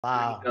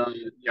And Wow.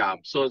 yeah,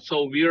 so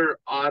we're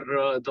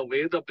our the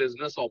way the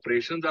business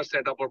operations are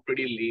set up are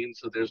pretty lean.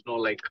 So there's no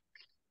like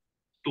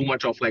too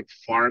much of like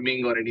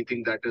farming or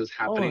anything that is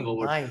happening Oh,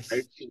 over there,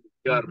 right? nice.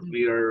 So Hmm.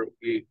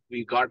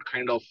 we got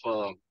kind of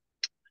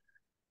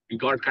we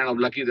got kind of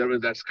lucky there.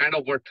 That's kind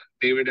of what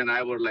David and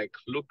I were like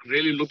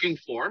really looking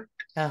for.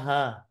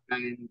 Uh-huh.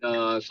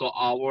 And so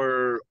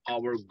our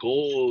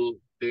goal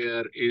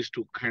there is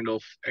to kind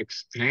of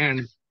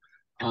expand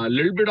a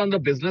little bit on the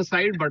business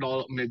side, but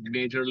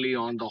majorly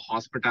on the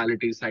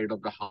hospitality side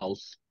of the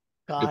house,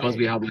 Got because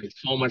we it. have like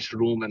so much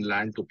room and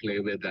land to play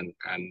with,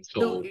 and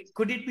So so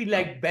could it be uh,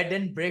 like bed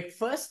and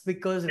breakfast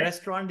because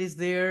restaurant is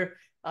there?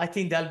 I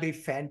think that'll be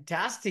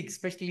fantastic,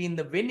 especially in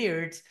the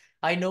vineyards.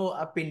 I know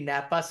up in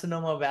Napa,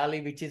 Sonoma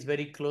Valley, which is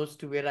very close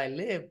to where I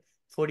live,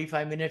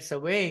 45 minutes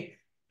away,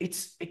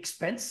 it's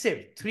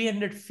expensive,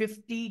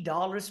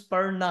 $350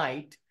 per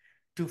night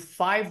to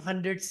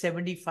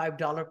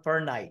 $575 per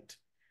night.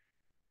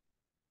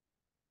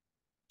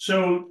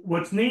 So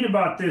what's neat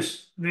about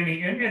this,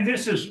 Vinny, and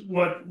this is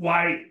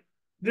why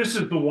this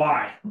is the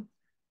why.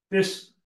 This